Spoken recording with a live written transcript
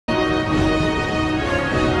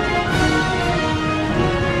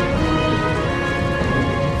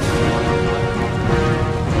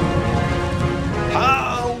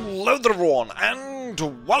there everyone,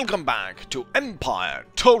 and welcome back to Empire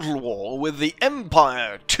Total War with the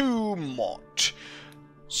Empire 2 mod.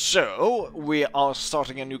 So, we are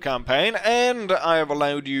starting a new campaign, and I have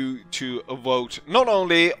allowed you to vote not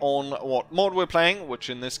only on what mod we're playing, which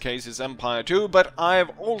in this case is Empire 2, but I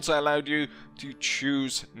have also allowed you to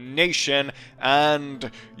choose nation,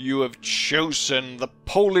 and you have chosen the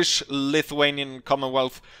Polish-Lithuanian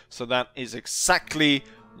Commonwealth, so that is exactly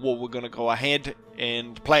what we're going to go ahead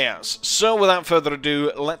and play as. So without further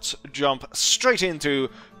ado, let's jump straight into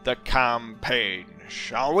the campaign,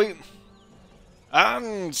 shall we?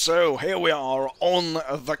 And so here we are on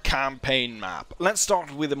the campaign map. Let's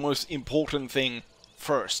start with the most important thing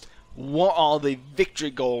first. What are the victory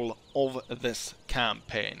goal of this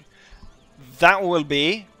campaign? That will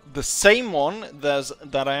be the same one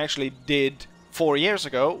that I actually did 4 years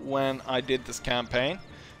ago when I did this campaign.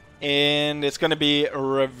 And it's going to be a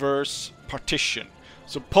reverse partition.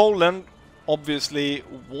 So Poland obviously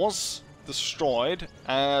was destroyed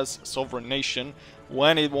as a sovereign nation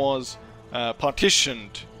when it was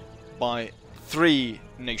partitioned by three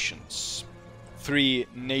nations, three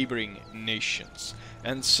neighboring nations.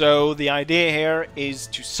 And so the idea here is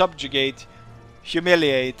to subjugate,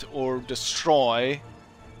 humiliate, or destroy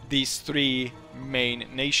these three main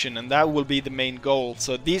nations, and that will be the main goal.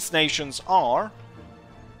 So these nations are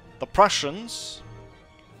the Prussians,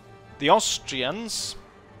 the Austrians,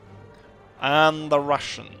 and the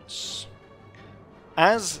Russians.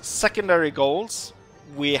 As secondary goals,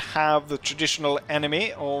 we have the traditional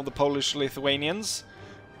enemy of the Polish-Lithuanians,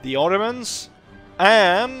 the Ottomans,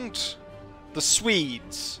 and the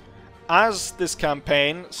Swedes. As this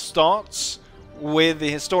campaign starts with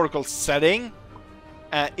the historical setting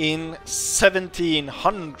in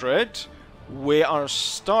 1700, we are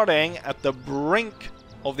starting at the brink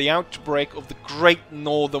of the outbreak of the Great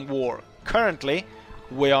Northern War. Currently,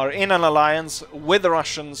 we are in an alliance with the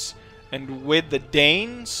Russians and with the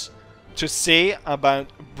Danes to see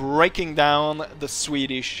about breaking down the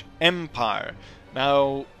Swedish Empire.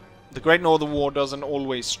 Now, the Great Northern War doesn't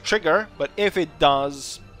always trigger, but if it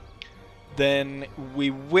does, then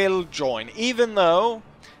we will join. Even though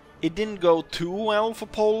it didn't go too well for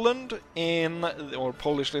Poland or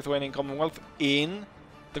Polish-Lithuanian Commonwealth in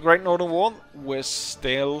the Great Northern War, we're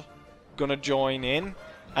still gonna join in.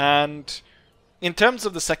 And in terms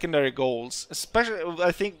of the secondary goals,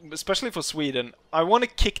 especially for Sweden, I want to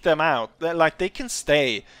kick them out. They can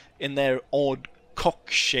stay in their odd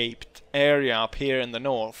cock-shaped area up here in the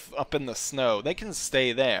north, up in the snow. They can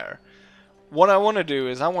stay there. What I want to do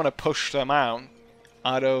is I want to push them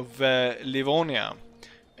out of Livonia,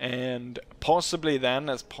 and possibly then,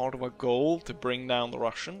 as part of a goal to bring down the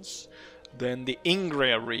Russians, then the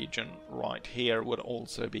Ingria region right here would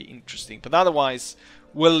also be interesting. But otherwise,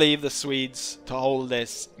 we'll leave the Swedes to hold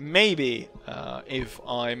this. Maybe if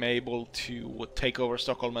I'm able to take over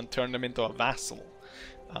Stockholm and turn them into a vassal.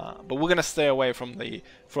 But we're gonna stay away from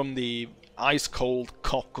the ice-cold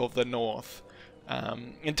cock of the north.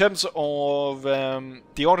 In terms of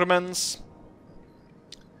the Ottomans,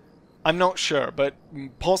 I'm not sure, but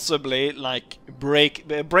possibly like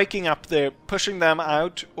breaking up pushing them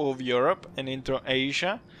out of Europe and into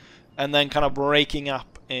Asia, and then kind of breaking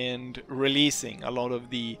up and releasing a lot of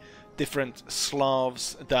the different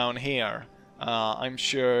Slavs down here. I'm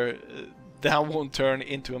sure that won't turn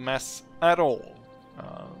into a mess at all.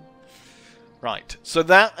 Right, so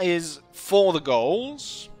that is for the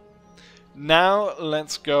goals. Now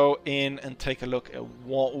let's go in and take a look at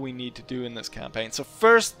what we need to do in this campaign. So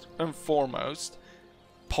first and foremost,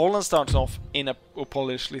 Poland starts off in or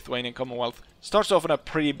Polish-Lithuanian Commonwealth starts off in a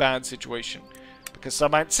pretty bad situation, because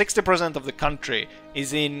about 60% of the country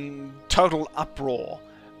is in total uproar.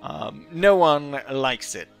 No one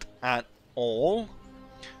likes it at all.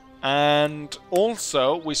 And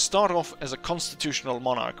also, we start off as a constitutional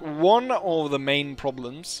monarch. One of the main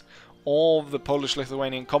problems of the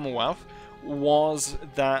Polish-Lithuanian Commonwealth was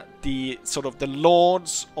that the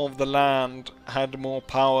lords of the land had more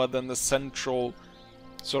power than the central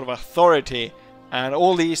sort of authority, and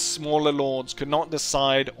all these smaller lords could not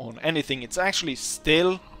decide on anything. It's actually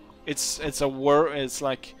still, it's a word, it's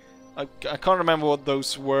like, I can't remember what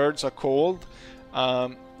those words are called,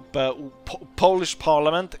 but Polish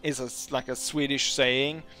parliament is like a Swedish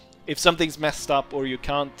saying. If something's messed up or you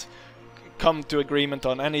can't come to agreement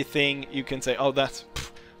on anything, you can say, oh, that's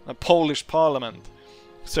a Polish parliament.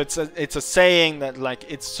 So it's a saying that,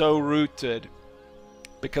 like, it's so rooted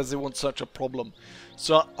because it was such a problem.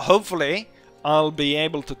 So hopefully I'll be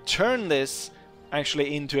able to turn this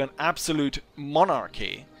actually into an absolute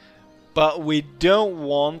monarchy. But we don't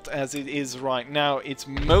want, as it is right now, it's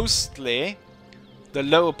mostly the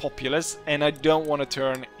lower populace, and I don't want to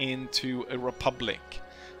turn into a republic.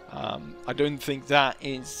 I don't think that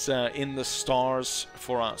is in the stars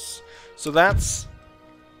for us. So that's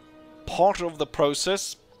part of the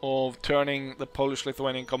process of turning the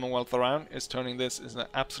Polish-Lithuanian Commonwealth around, is turning this into an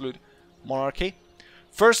absolute monarchy.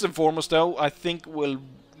 First and foremost, though, I think we'll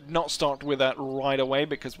not start with that right away,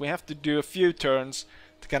 because we have to do a few turns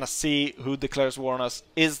to kind of see who declares war on us.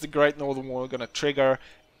 Is the Great Northern War going to trigger?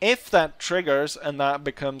 If that triggers and that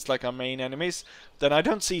becomes like our main enemies, then I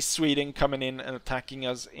don't see Sweden coming in and attacking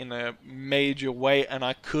us in a major way, and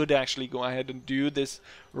I could actually go ahead and do this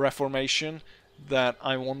reformation that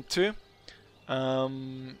I want to.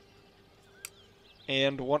 And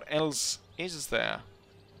what else is there?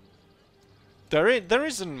 There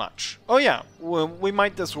isn't much. Oh yeah, we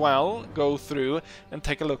might as well go through and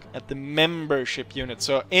take a look at the membership unit.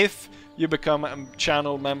 So if you become a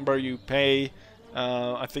channel member, you pay,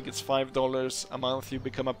 I think it's $5 a month, you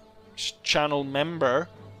become a channel member,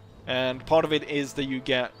 and part of it is that you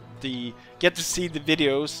get to see the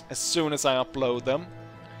videos as soon as I upload them,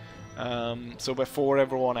 so before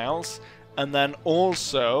everyone else, and then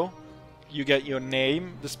also you get your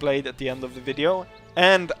name displayed at the end of the video,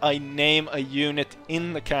 and I name a unit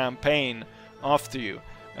in the campaign after you.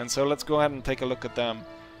 And so let's go ahead and take a look at them.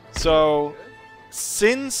 So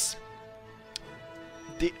since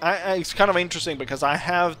it's kind of interesting because I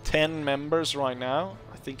have 10 members right now.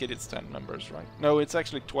 I think it is 10 members, right? No, it's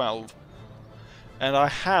actually 12. And I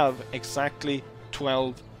have exactly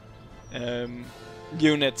 12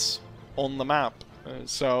 units on the map.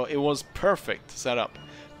 So it was perfect setup.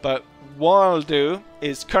 But what I'll do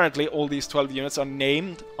is currently all these 12 units are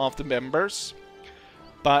named after members.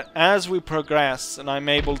 But as we progress and I'm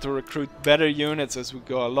able to recruit better units as we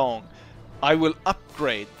go along, I will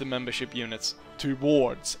upgrade the membership units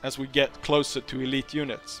towards as we get closer to elite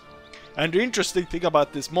units. And the interesting thing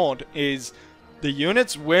about this mod is the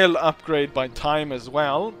units will upgrade by time as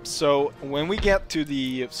well. So when we get to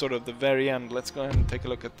the sort of the very end, let's go ahead and take a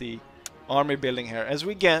look at the army building here. As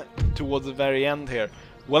we get towards the very end here,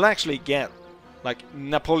 we'll actually get like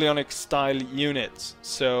Napoleonic style units.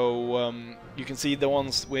 So you can see the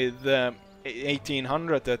ones with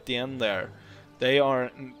 1800 at the end there. They are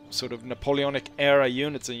sort of Napoleonic era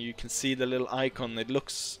units, and you can see the little icon. It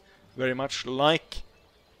looks very much like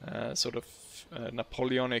sort of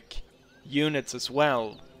Napoleonic units as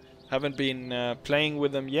well. Haven't been playing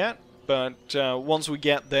with them yet, but once we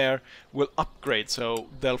get there, we'll upgrade, so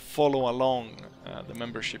they'll follow along the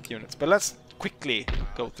membership units. But let's quickly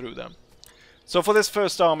go through them. So for this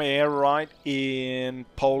first army here, right in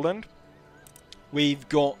Poland, we've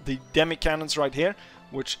got the demi-cannons right here,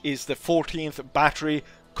 which is the 14th Battery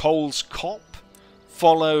Coles Kop,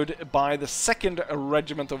 followed by the 2nd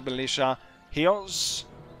Regiment of Militia Heos,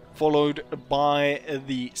 followed by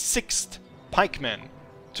the 6th Pikemen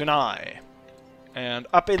Tunai. And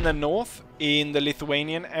up in the north, in the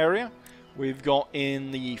Lithuanian area, we've got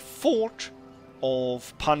in the fort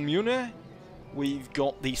of Panmune, we've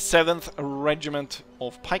got the 7th Regiment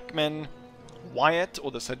of Pikemen Wyatt,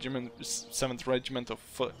 or the 7th Regiment of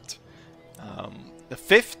Foot. The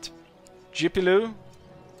 5th Jipilu,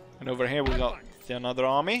 and over here we've got another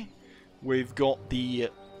army. We've got the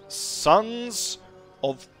Sons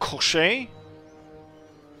of Koshi,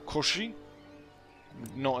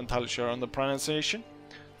 not entirely sure on the pronunciation.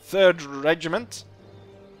 3rd Regiment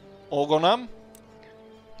Ogonam,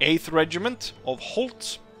 8th Regiment of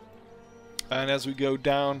Holt, and as we go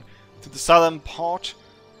down to the southern part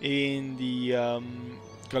in the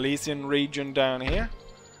Galician region down here,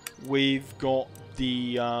 we've got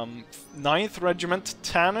the 9th Regiment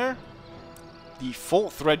Tanner, the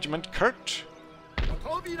 4th Regiment Kurt,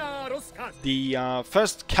 the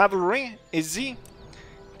 1st Cavalry Izzy,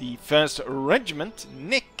 the 1st Regiment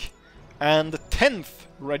Nick, and the 10th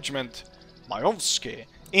Regiment Majowski.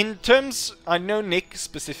 In terms, I know Nick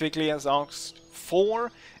specifically has asked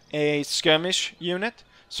for a skirmish unit,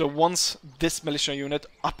 so once this militia unit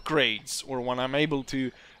upgrades, or when I'm able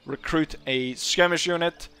to recruit a skirmish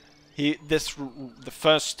unit, the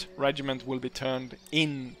 1st regiment will be turned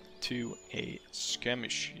into a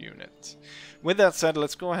skirmish unit. With that said,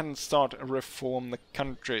 let's go ahead and start and reform the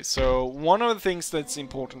country. So one of the things that's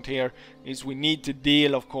important here is we need to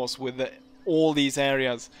deal, of course, with all these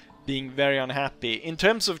areas being very unhappy. In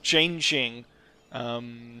terms of changing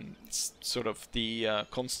sort of the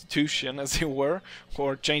constitution, as it were,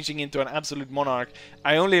 or changing into an absolute monarch,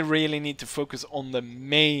 I only really need to focus on the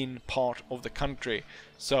main part of the country.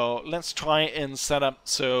 So let's try and set up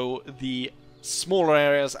so the smaller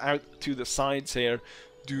areas out to the sides here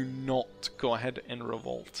do not go ahead and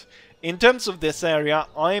revolt. in terms of this area,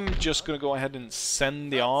 I'm just going to go ahead and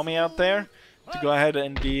send the army out there to go ahead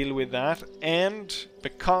and deal with that. And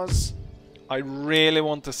because I really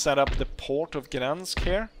want to set up the port of Gdansk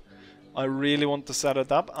here, I really want to set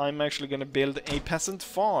it up, I'm actually going to build a peasant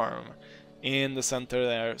farm in the center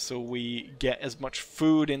there, so we get as much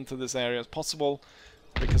food into this area as possible,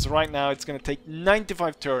 because right now it's going to take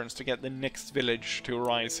 95 turns to get the next village to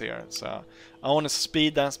rise here. So I want to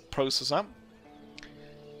speed that process up.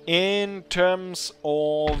 In terms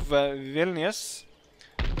of Vilnius,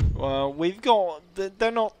 we've got,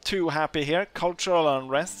 they're not too happy here. Cultural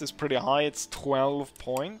unrest is pretty high, it's 12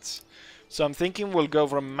 points. So I'm thinking we'll go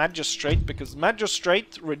for a magistrate, because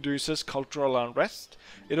magistrate reduces cultural unrest.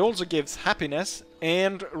 It also gives happiness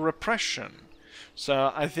and repression.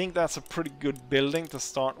 So I think that's a pretty good building to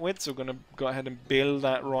start with. So we're going to go ahead and build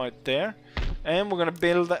that right there. And we're going to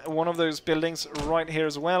build one of those buildings right here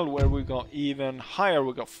as well, where we got even higher.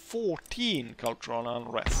 We got 14 cultural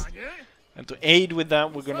unrest. And to aid with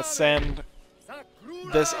that, we're going to send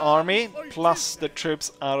this army plus the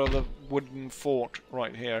troops out of the wooden fort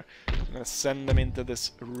right here. I'm going to send them into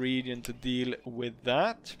this region to deal with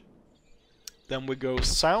that. Then we go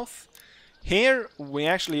south. Here we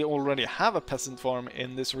actually already have a peasant farm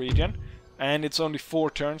in this region, and it's only 4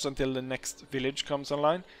 turns until the next village comes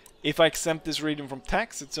online. If I exempt this region from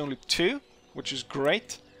tax, it's only 2, which is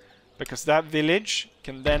great, because that village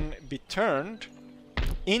can then be turned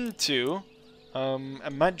into a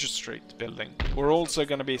magistrate building. We're also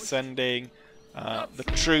going to be sending the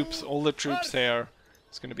troops, all the troops here,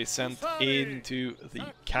 is going to be sent into the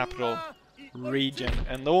capital region.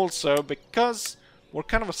 And also, because we're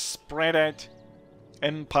kind of a spread out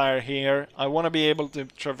empire here, I want to be able to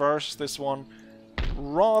traverse this one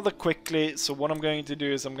rather quickly. So what I'm going to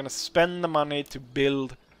do is I'm going to spend the money to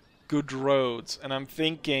build good roads. And I'm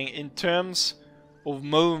thinking in terms of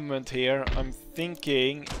movement here, I'm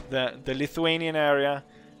thinking that the Lithuanian area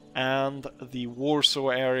and the Warsaw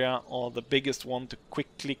area are the biggest one to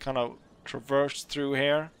quickly kind of traverse through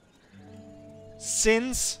here.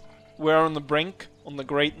 Since we're on the brink on the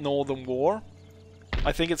Great Northern War,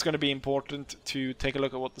 I think it's going to be important to take a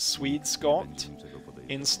look at what the Swedes got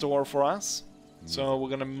in store for us. So we're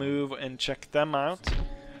going to move and check them out.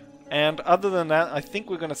 And other than that, I think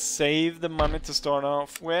we're going to save the money to start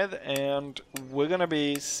off with, and we're going to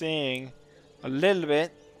be seeing a little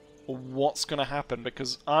bit of what's going to happen,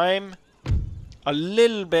 because I'm a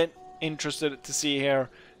little bit interested to see here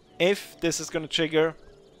if this is going to trigger,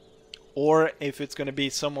 or if it's going to be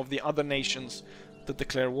some of the other nations that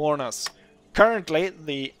declare war on us. Currently,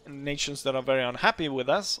 the nations that are very unhappy with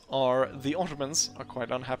us are the Ottomans, are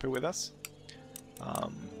quite unhappy with us.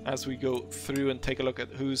 As we go through and take a look at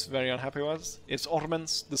who's very unhappy with us, it's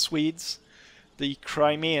Ottomans, the Swedes, the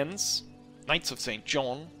Crimeans, Knights of St.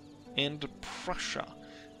 John, and Prussia.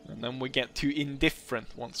 And then we get to indifferent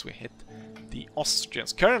once we hit the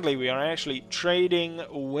Austrians. Currently we are actually trading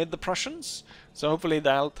with the Prussians, so hopefully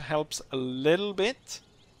that helps a little bit.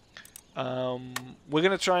 We're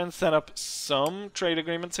going to try and set up some trade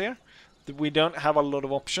agreements here. We don't have a lot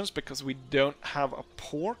of options because we don't have a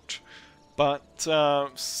port. But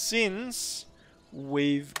since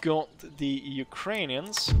we've got the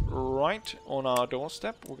Ukrainians right on our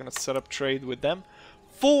doorstep, we're going to set up trade with them.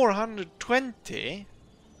 420?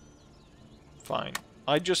 Fine.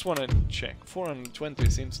 I just want to check. 420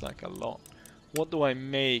 seems like a lot. What do I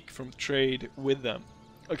make from trade with them?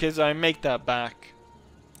 Okay, so I make that back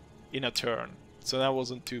in a turn. So that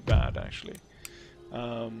wasn't too bad, actually.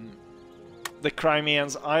 The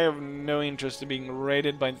Crimeans, I have no interest in being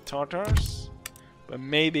raided by the Tartars, but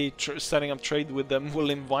maybe setting up trade with them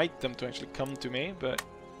will invite them to actually come to me. But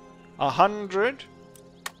 100,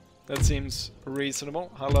 that seems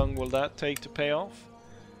reasonable. How long will that take to pay off?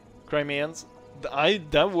 Crimeans,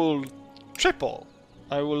 that will triple.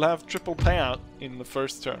 I will have triple payout in the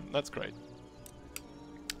first turn. That's great.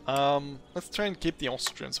 Let's try and keep the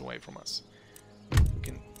Austrians away from us. We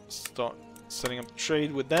can start setting up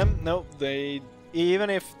trade with them. No, they, even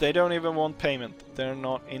if they don't even want payment, they're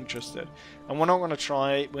not interested. And we're not going to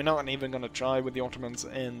try, we're not even going to try with the Ottomans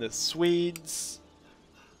and the Swedes.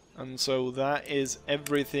 And so that is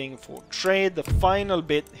everything for trade. The final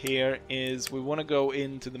bit here is we want to go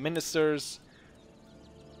into the ministers.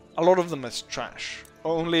 A lot of them is trash.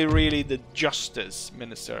 Only really the justice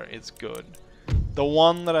minister is good. The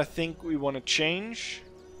one that I think we want to change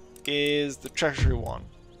is the treasury one.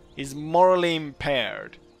 He's morally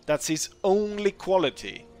impaired. That's his only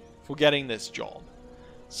quality for getting this job.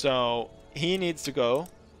 So he needs to go.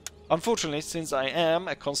 Unfortunately, since I am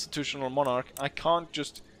a constitutional monarch, I can't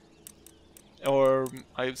just or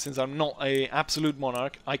since I'm not a absolute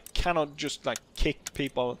monarch, I cannot just like kick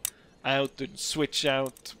people out and switch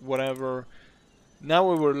out whatever. Now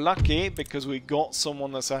we were lucky because we got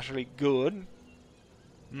someone that's actually good.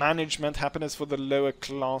 Management happiness for the lower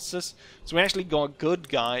classes. So we actually got a good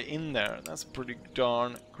guy in there. That's pretty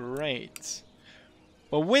darn great.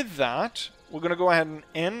 But with that, we're going to go ahead and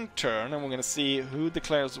end turn, and we're going to see who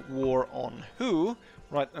declares war on who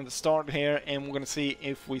right at the start here, and we're going to see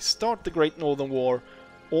if we start the Great Northern War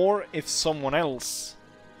or if someone else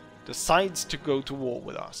decides to go to war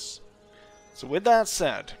with us. So with that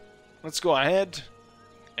said, let's go ahead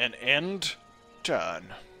and end turn.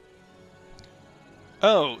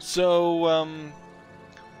 Oh, so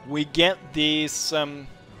we get these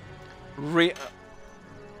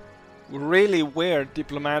really weird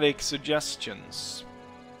diplomatic suggestions,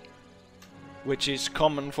 which is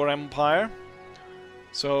common for Empire.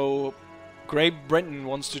 So Great Britain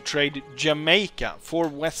wants to trade Jamaica for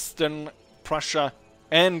Western Prussia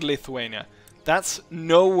and Lithuania. That's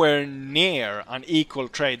nowhere near an equal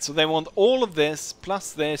trade. So they want all of this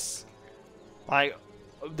plus this.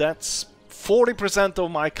 That's 40%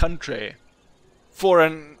 of my country for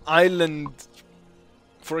an island,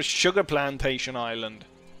 for a sugar plantation island.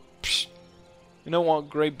 Psh. You know what,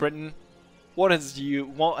 Great Britain? What have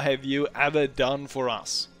you ever done for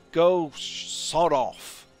us? Go sod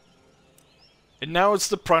off. And now it's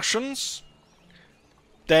the Prussians.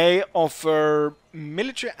 They offer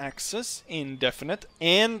military access, indefinite,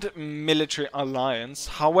 and military alliance.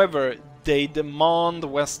 However, they demand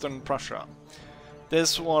Western Prussia.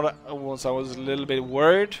 This one I was a little bit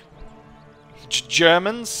worried.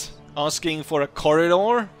 Germans asking for a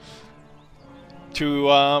corridor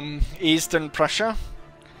to Eastern Prussia.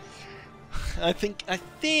 I think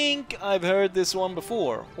I've heard this one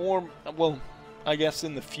before, or well, I guess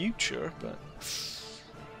in the future, but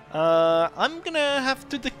I'm gonna have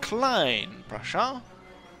to decline Prussia.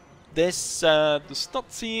 This does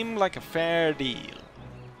not seem like a fair deal.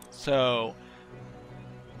 So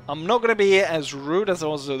I'm not gonna be as rude as I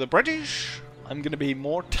was to the British. I'm gonna be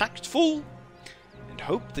more tactful and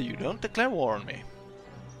hope that you don't declare war on me.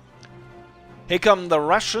 Here come the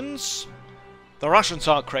Russians. The Russians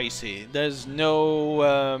are crazy. There's no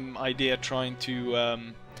idea trying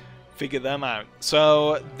to figure them out.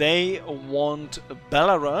 So they want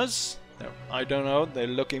Belarus. I don't know. They're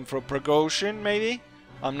looking for Prigozhin, maybe.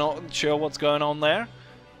 I'm not sure what's going on there.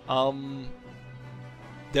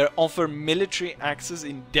 They offer military access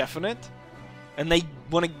indefinite, and they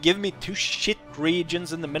want to give me 2 shit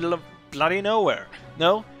regions in the middle of bloody nowhere.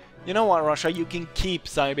 No, you know what, Russia? You can keep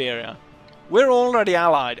Siberia. We're already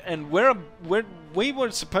allied, and we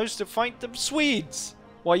were supposed to fight the Swedes.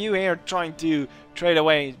 While you here trying to trade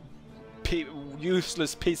away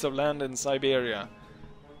useless piece of land in Siberia.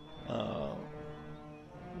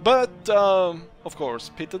 But of course,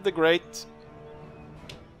 Peter the Great.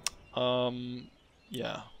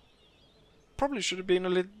 Yeah. Probably should have been a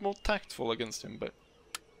little more tactful against him, but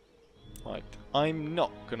right, I'm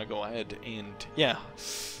not gonna go ahead and yeah.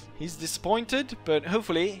 He's disappointed, but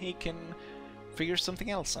hopefully he can figure something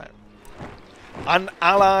else out. An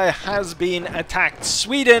ally has been attacked.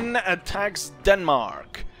 Sweden attacks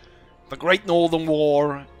Denmark. The Great Northern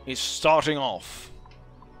War is starting off.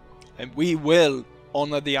 And we will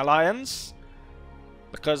honor the alliance.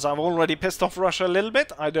 Because I've already pissed off Russia a little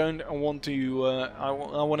bit. I don't want to... I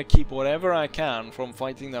want to keep whatever I can from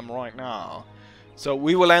fighting them right now. So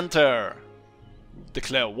we will enter.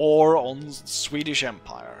 Declare war on Swedish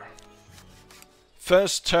Empire.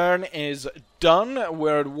 First turn is done.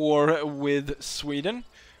 We're at war with Sweden.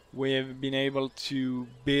 We've been able to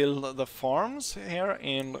build the farms here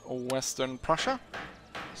in Western Prussia.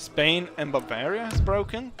 Spain and Bavaria is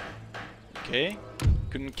broken. Okay,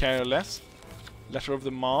 couldn't care less. Letter of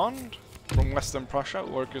demand from Western Prussia.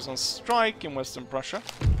 Workers on strike in Western Prussia.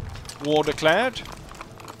 War declared.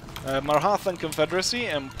 Marathan Confederacy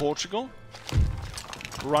and Portugal.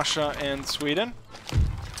 Russia and Sweden.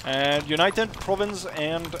 And United Province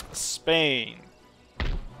and Spain.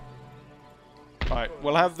 Right,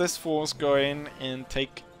 we'll have this force go in and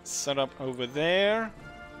take setup over there.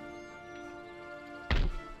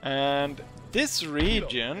 And this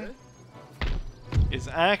region is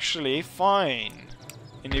actually fine.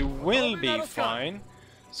 And it will be fine.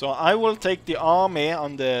 So I will take the army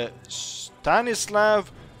under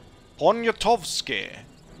Stanislav Poniatowski.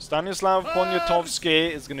 Stanislav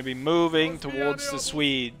Poniatowski is going to be moving towards the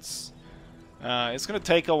Swedes. It's going to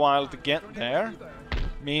take a while to get there.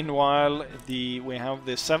 Meanwhile, we have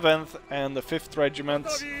the 7th and the 5th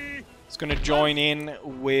regiments. It's going to join in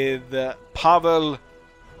with Pavel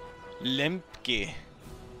Lemke.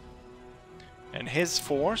 and his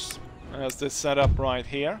force as this set up right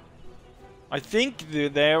here. I think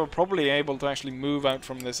they were probably able to actually move out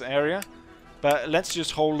from this area, but let's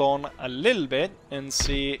just hold on a little bit and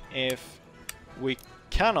see if we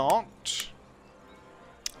cannot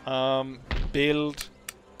build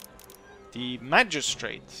the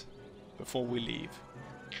magistrate before we leave.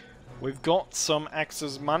 We've got some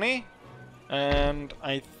excess money, and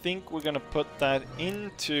I think we're gonna put that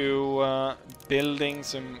into building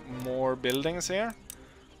some more buildings here.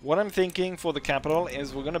 What I'm thinking for the capital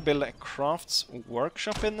is we're gonna build a crafts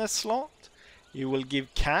workshop in this slot. It will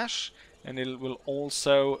give cash, and it will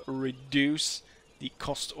also reduce the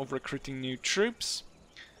cost of recruiting new troops.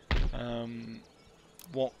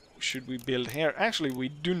 What should we build here? Actually, we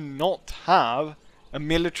do not have a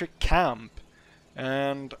military camp,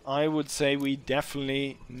 and I would say we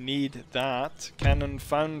definitely need that. Cannon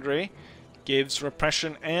Foundry gives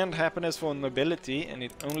repression and happiness for nobility, and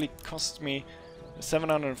it only cost me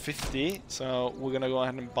 750, so we're gonna go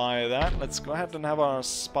ahead and buy that. Let's go ahead and have our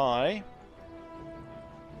spy.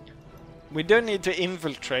 We don't need to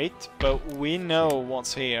infiltrate, but we know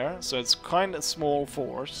what's here, so it's kind of small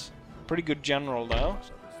force. Pretty good general though.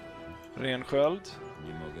 Rensköld.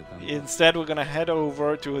 Instead we're gonna head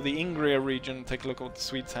over to the Ingria region and take a look at what the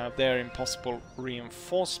Swedes have there in possible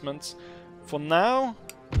reinforcements. For now,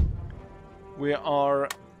 we are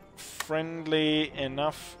friendly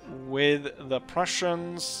enough with the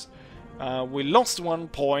Prussians. We lost 1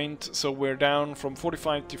 point, so we're down from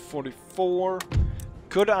 45 to 44.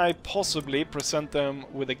 Could I possibly present them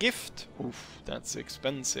with a gift? Oof, that's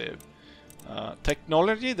expensive.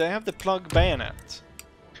 Technology, they have the plug bayonet.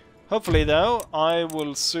 Hopefully though, I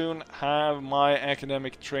will soon have my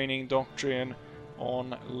academic training doctrine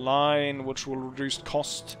online, which will reduce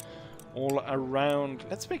cost all around.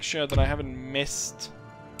 Let's make sure that I haven't missed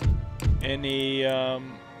any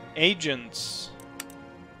agents.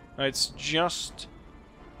 It's just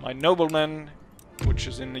my nobleman, which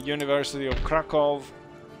is in the University of Krakow.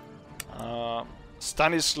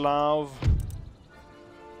 Stanislav,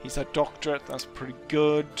 he's a doctorate, that's pretty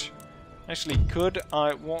good. Actually, could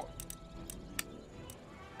I want...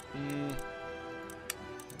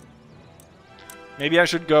 Maybe I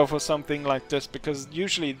should go for something like this, because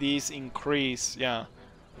usually these increase,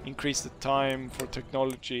 increase the time for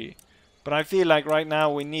technology. But I feel like right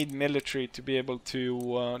now we need military to be able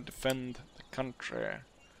to defend the country.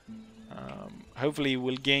 Hopefully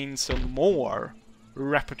we'll gain some more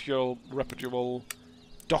reputable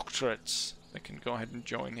doctorates that can go ahead and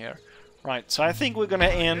join here. Right, so I think we're gonna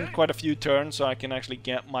end quite a few turns so I can actually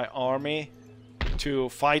get my army to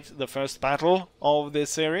fight the first battle of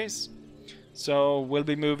this series. So we'll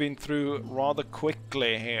be moving through rather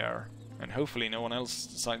quickly here, and hopefully no one else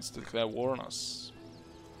decides to declare war on us.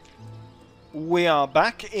 We are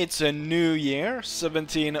back, it's a new year,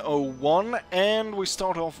 1701, and we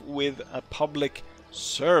start off with a public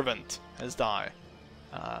servant has died.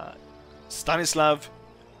 Stanislav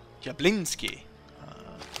Jablinski.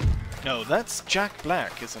 No, that's Jack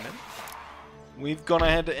Black, isn't it? We've gone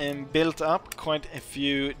ahead and built up quite a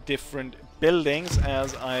few different buildings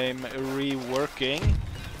as I'm reworking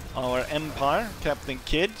our empire. Captain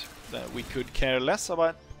Kidd, that we could care less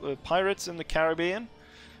about pirates in the Caribbean.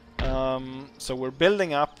 So we're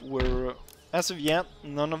building up. As of yet,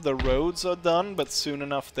 none of the roads are done, but soon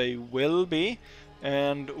enough they will be.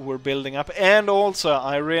 And we're building up. And also,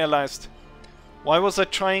 I realized, why was I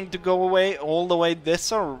trying to go away all the way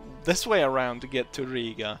this way around to get to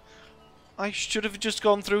Riga? I should have just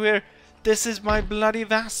gone through here. This is my bloody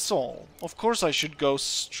vassal. Of course I should go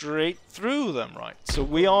straight through them, right? So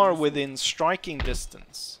we are within striking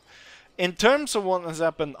distance. In terms of what has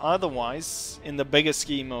happened otherwise, in the bigger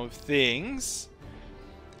scheme of things,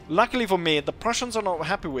 luckily for me, the Prussians are not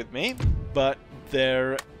happy with me, but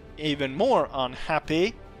they're even more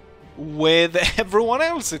unhappy with everyone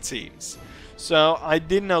else, it seems. So I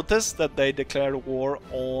did notice that they declared war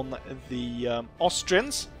on the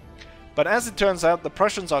Austrians, but as it turns out, the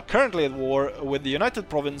Prussians are currently at war with the United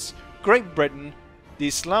Province, Great Britain, the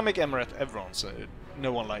Islamic Emirate,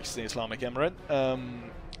 no one likes the Islamic Emirate,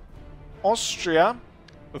 Austria,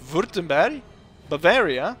 Württemberg,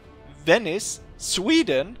 Bavaria, Venice,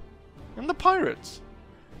 Sweden, and the pirates.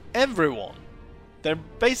 Everyone. They're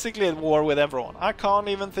basically at war with everyone. I can't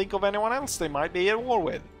even think of anyone else they might be at war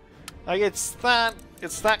with. Like, it's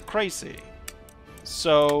that crazy.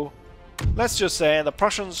 So, let's just say the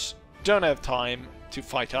Prussians don't have time to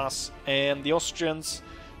fight us, and the Austrians,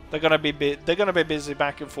 they're gonna be busy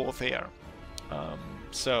back and forth here.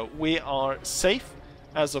 So we are safe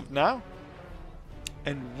as of now,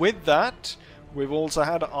 and with that, We've also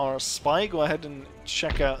had our spy go ahead and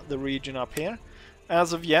check out the region up here.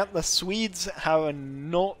 As of yet, the Swedes have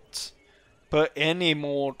not put any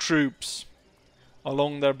more troops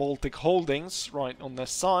along their Baltic holdings right on their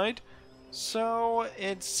side. So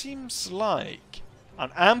it seems like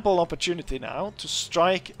an ample opportunity now to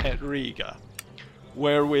strike at Riga,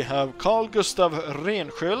 where we have Carl Gustav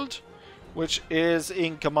Rensköld, which is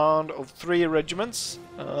in command of 3 regiments.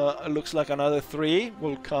 It looks like another 3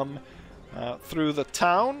 will come through the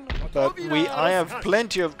town, but I have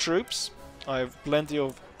plenty of troops. I have plenty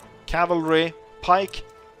of cavalry, pike,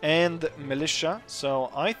 and militia, so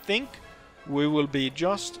I think we will be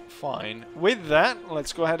just fine. With that,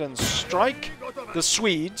 let's go ahead and strike the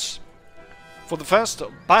Swedes for the first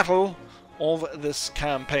battle of this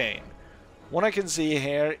campaign. What I can see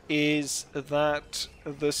here is that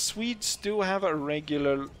the Swedes do have a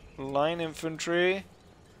regular line infantry.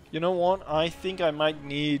 You know what? I think I might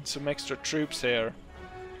need some extra troops here.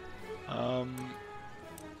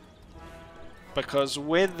 Because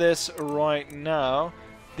with this right now,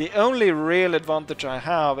 the only real advantage I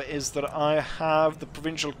have is that I have the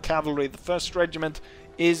provincial cavalry, the 1st Regiment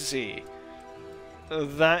Izzy.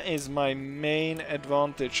 That is my main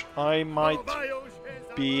advantage. I might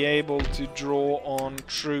be able to draw on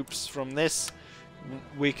troops from this.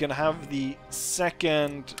 We can have the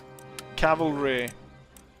 2nd Cavalry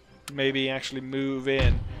maybe actually move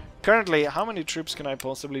in. Currently, how many troops can I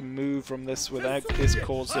possibly move from this without this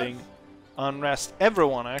causing unrest?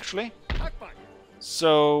 Everyone, actually.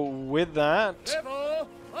 So, with that,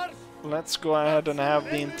 let's go ahead and have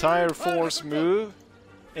the entire force move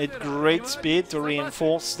at great speed to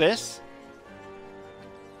reinforce this.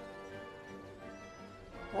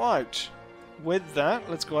 Right, with that,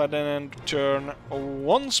 let's go ahead and turn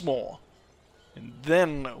once more. And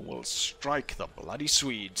then we'll strike the bloody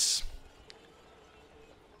Swedes.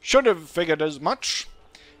 Should have figured as much.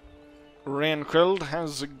 Rensköld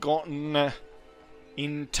has gotten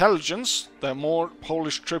intelligence that more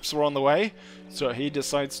Polish troops were on the way, so he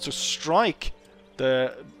decides to strike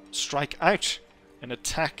out and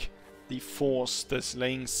attack the force that's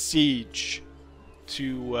laying siege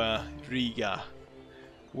to Riga.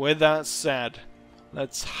 With that said,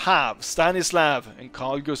 let's have Stanislav and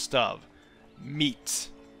Carl Gustav meet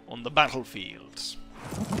on the battlefield.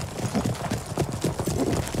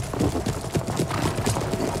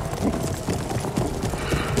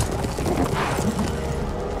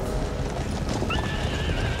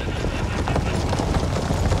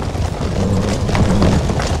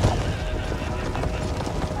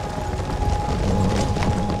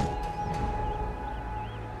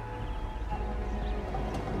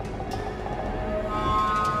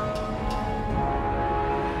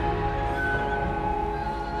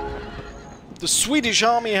 The Swedish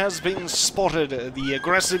army has been spotted. The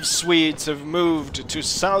aggressive Swedes have moved to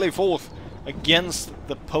sally forth against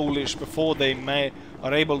the Polish before they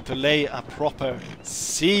are able to lay a proper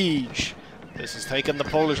siege. This has taken the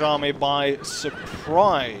Polish army by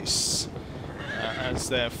surprise, as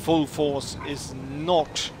their full force is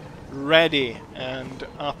not ready and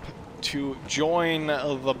up to join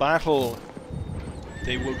the battle.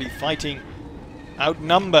 They will be fighting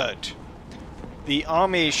outnumbered. The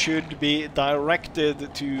army should be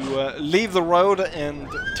directed to leave the road and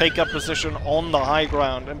take up position on the high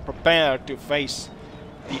ground and prepare to face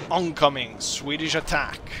the oncoming Swedish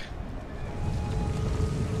attack.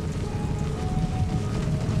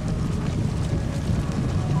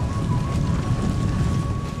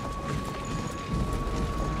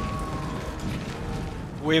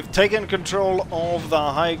 We've taken control of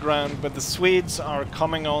the high ground, but the Swedes are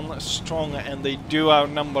coming on strong and they do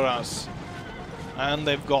outnumber us. And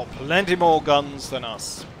they've got plenty more guns than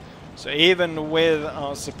us. So even with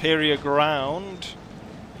our superior ground,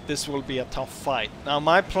 this will be a tough fight. Now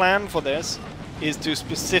my plan for this is to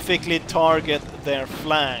specifically target their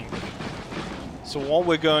flank. So what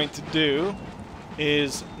we're going to do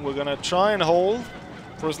is we're going to try and hold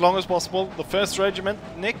for as long as possible the 1st Regiment,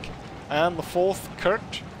 Nick, and the 4th,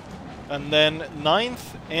 Kurt. And then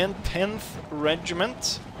 9th and 10th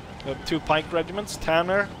Regiment, 2 pike regiments,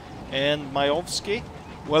 Tanner and Majowski,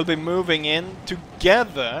 will be moving in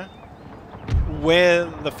together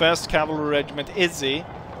with the 1st Cavalry Regiment Izzy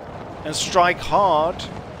and strike hard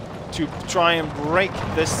to try and break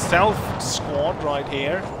this Self squad right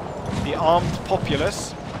here, the armed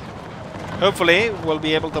populace. Hopefully we'll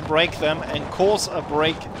be able to break them and cause a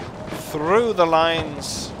break through the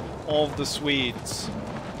lines of the Swedes.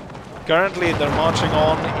 Currently they're marching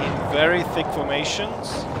on in very thick formations,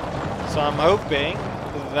 so I'm hoping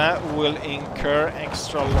that will incur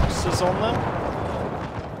extra losses on them.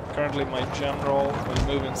 Currently my general is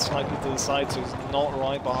moving slightly to the side, so he's not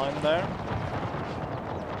right behind there.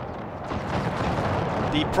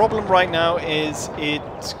 The problem right now is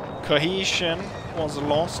cohesion was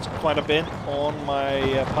lost quite a bit on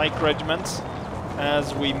my pike regiments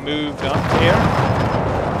as we moved up here.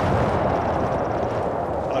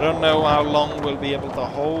 I don't know how long we'll be able to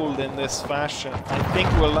hold in this fashion. I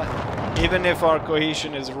think we'll, even if our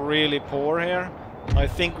cohesion is really poor here, I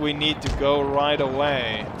think we need to go right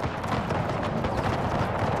away.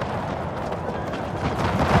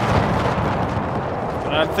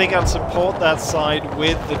 And I think I'll support that side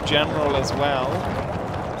with the general as well.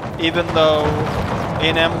 Even though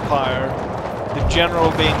in Empire, the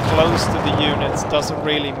general being close to the units doesn't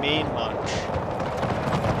really mean much.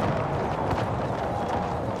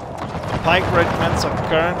 Pike regiments are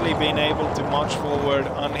currently being able to march forward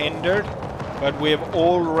unhindered, but we have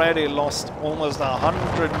already lost almost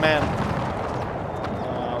 100 men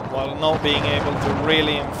while not being able to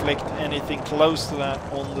really inflict anything close to that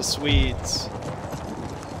on the Swedes.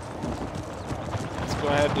 Let's go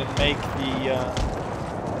ahead and make the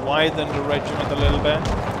widen the regiment a little bit.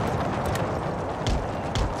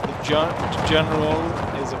 The general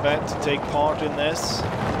is about to take part in this.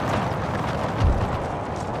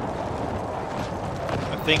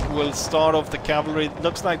 I think we'll start off the cavalry. It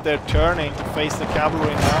looks like they're turning to face the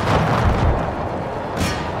cavalry now.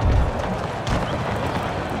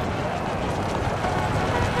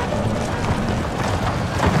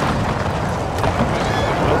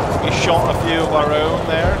 Oh, we shot a few of our own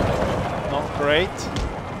there. Not great.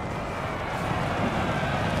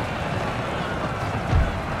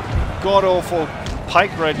 God-awful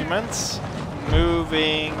pike regiments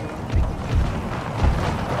moving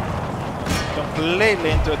completely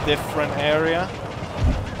into a different area.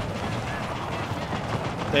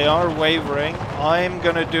 They are wavering. I'm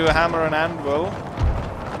gonna do a hammer and anvil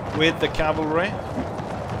with the cavalry.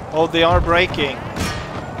 Oh, they are breaking.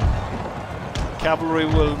 Cavalry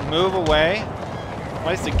will move away.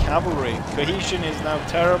 Why is the cavalry? Cohesion is now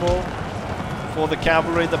terrible for the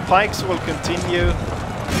cavalry. The pikes will continue.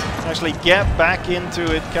 Actually, get back into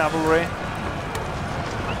it, cavalry.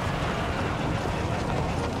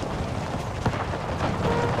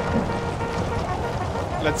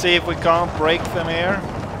 Let's see if we can't break them here.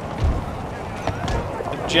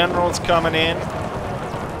 The general's coming in.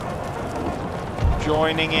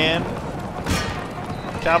 Joining in.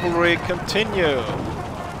 Cavalry continue.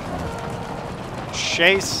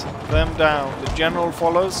 Chase them down. The general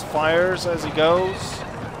follows, fires as he goes.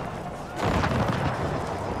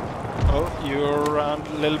 Oh, you're a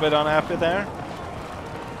little bit unhappy there.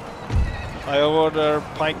 I order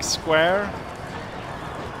pike square.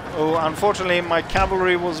 Oh, unfortunately my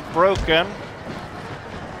cavalry was broken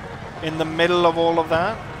in the middle of all of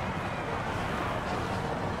that.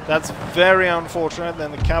 That's very unfortunate.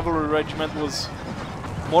 Then the cavalry regiment was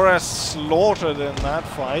more or less slaughtered in that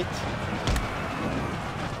fight.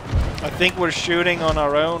 I think we're shooting on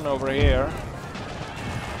our own over here.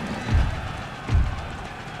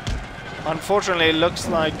 Unfortunately, it looks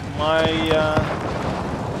like my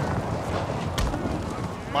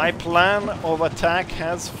plan of attack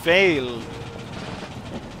has failed.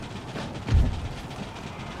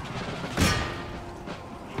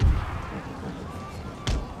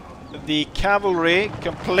 The cavalry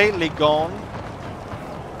completely gone,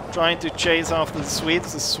 trying to chase after the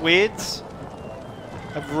Swedes. The Swedes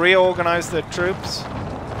have reorganized their troops.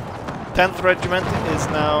 10th Regiment is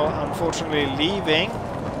now unfortunately leaving.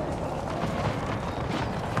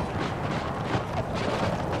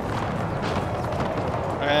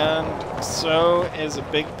 And so is a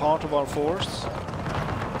big part of our force.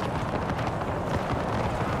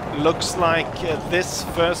 Looks like this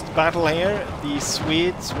first battle here, the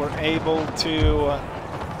Swedes were able to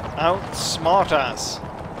outsmart us.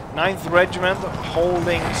 9th Regiment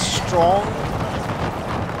holding strong.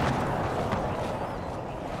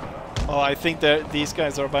 Oh, I think that these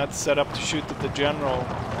guys are about to set up to shoot at the general.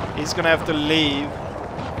 He's gonna have to leave.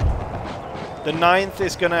 The 9th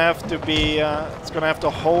is gonna have to be, it's gonna have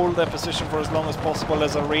to hold their position for as long as possible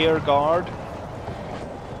as a rear guard.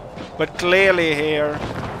 But clearly here,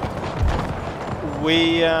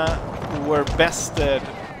 we were bested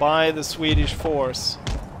by the Swedish force.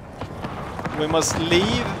 We must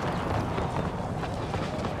leave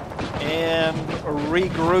and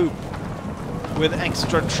regroup with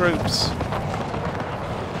extra troops.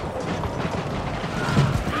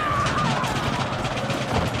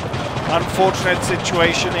 Unfortunate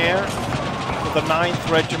situation here for the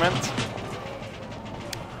 9th Regiment.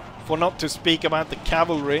 For not to speak about the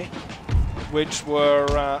cavalry, which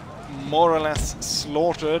were more or less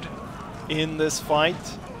slaughtered in this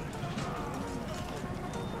fight.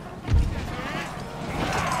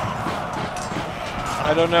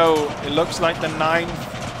 I don't know. It looks like the 9th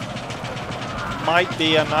might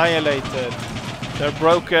be annihilated. They're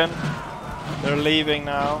broken. They're leaving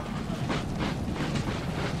now.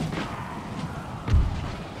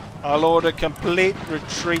 I'll order complete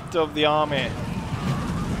retreat of the army.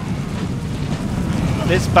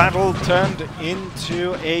 This battle turned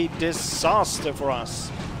into a disaster for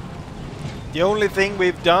us. The only thing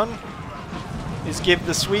we've done is give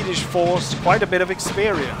the Swedish force quite a bit of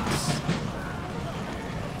experience,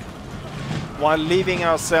 while leaving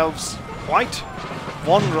ourselves quite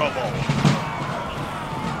vulnerable.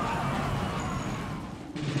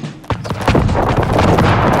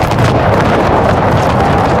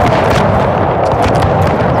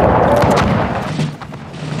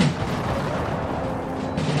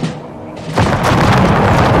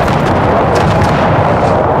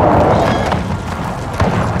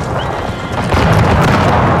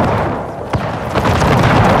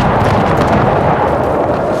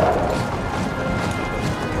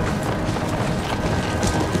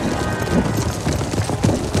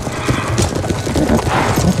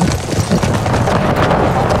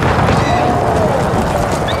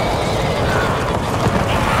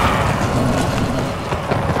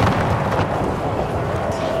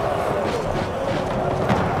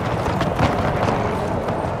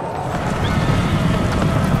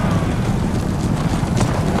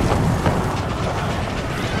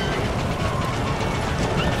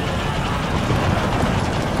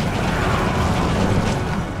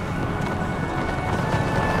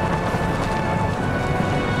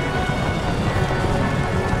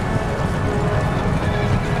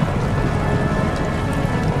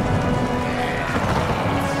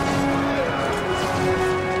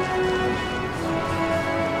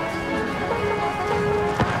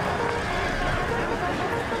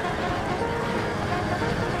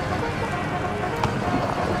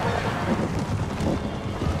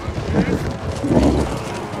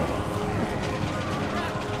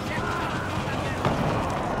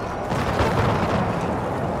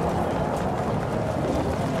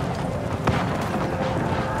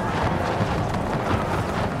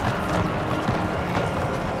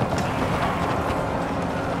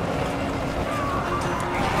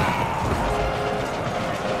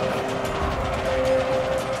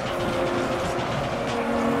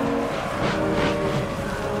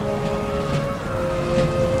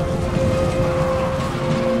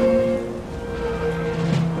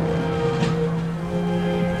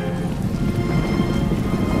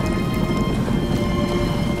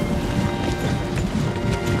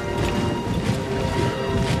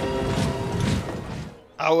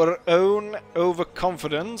 Our own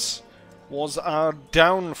overconfidence was our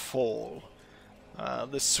downfall.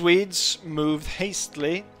 The Swedes moved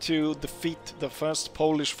hastily to defeat the first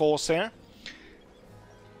Polish force here.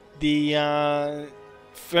 The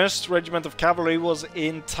 1st Regiment of Cavalry was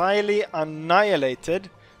entirely annihilated,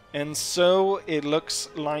 and so it looks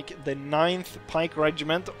like the 9th Pike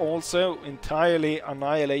Regiment also entirely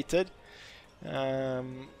annihilated.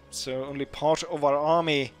 So only part of our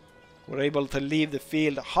army were able to leave the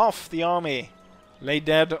field. Half the army lay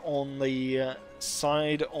dead on the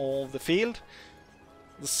side of the field.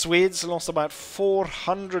 The Swedes lost about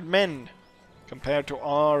 400 men compared to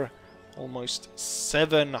our almost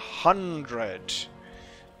 700.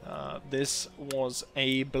 This was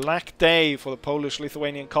a black day for the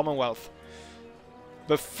Polish-Lithuanian Commonwealth.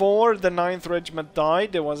 Before the 9th Regiment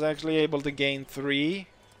died, they was actually able to gain 3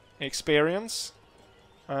 experience.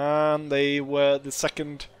 And they were the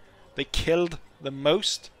second. They killed the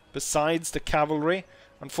most besides the cavalry.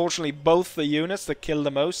 Unfortunately, both the units that killed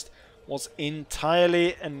the most was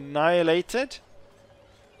entirely annihilated.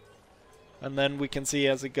 And then we can see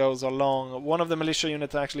as it goes along, one of the militia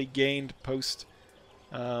units actually gained post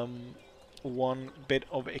 1 bit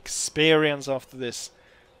of experience after this.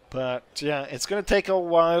 But yeah, it's going to take a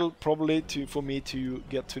while probably for me to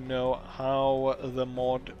get to know how the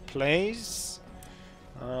mod plays.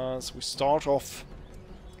 So we start off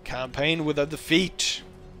campaign with a defeat.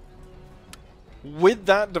 With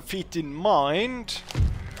that defeat in mind,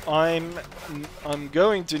 I'm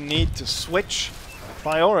going to need to switch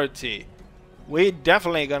priority. We're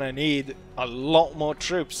definitely gonna need a lot more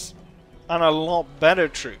troops and a lot better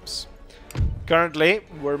troops. Currently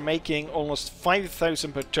we're making almost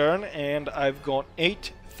 5,000 per turn, and I've got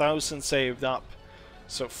 8,000 saved up.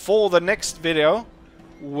 So for the next video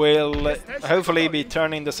we'll hopefully be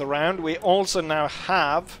turning this around. We also now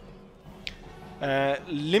have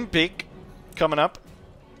Limpic coming up.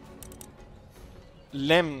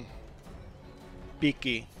 Lempiki.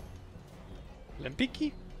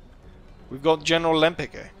 We've got General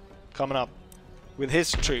Lempike coming up. with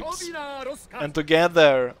his troops. And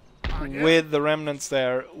together with the remnants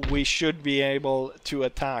there, we should be able to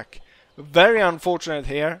attack. Very unfortunate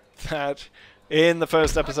here that in the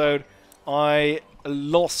first episode I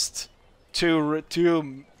lost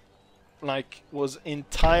was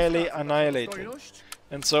entirely annihilated.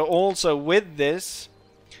 And so also with this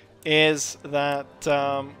is that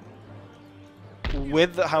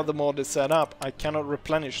with how the mod is set up, I cannot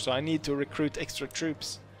replenish, so I need to recruit extra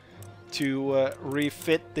troops to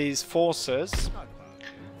refit these forces.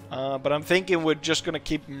 But I'm thinking we're just gonna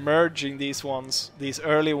keep merging these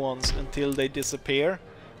early ones until they disappear,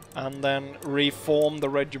 and then reform the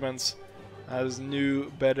regiments as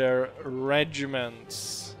new, better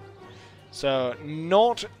regiments. So,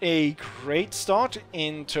 not a great start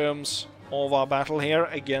in terms of our battle here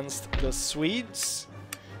against the Swedes.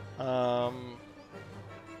 But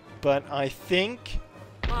I think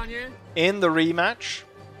in the rematch,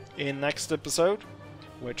 in next episode,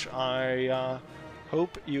 which I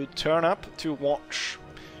hope you turn up to watch.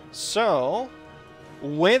 So,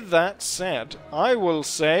 with that said, I will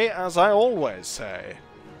say, as I always say,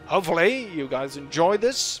 hopefully you guys enjoy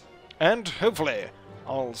this, and hopefully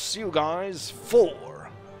I'll see you guys for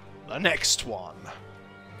the next one.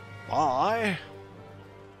 Bye!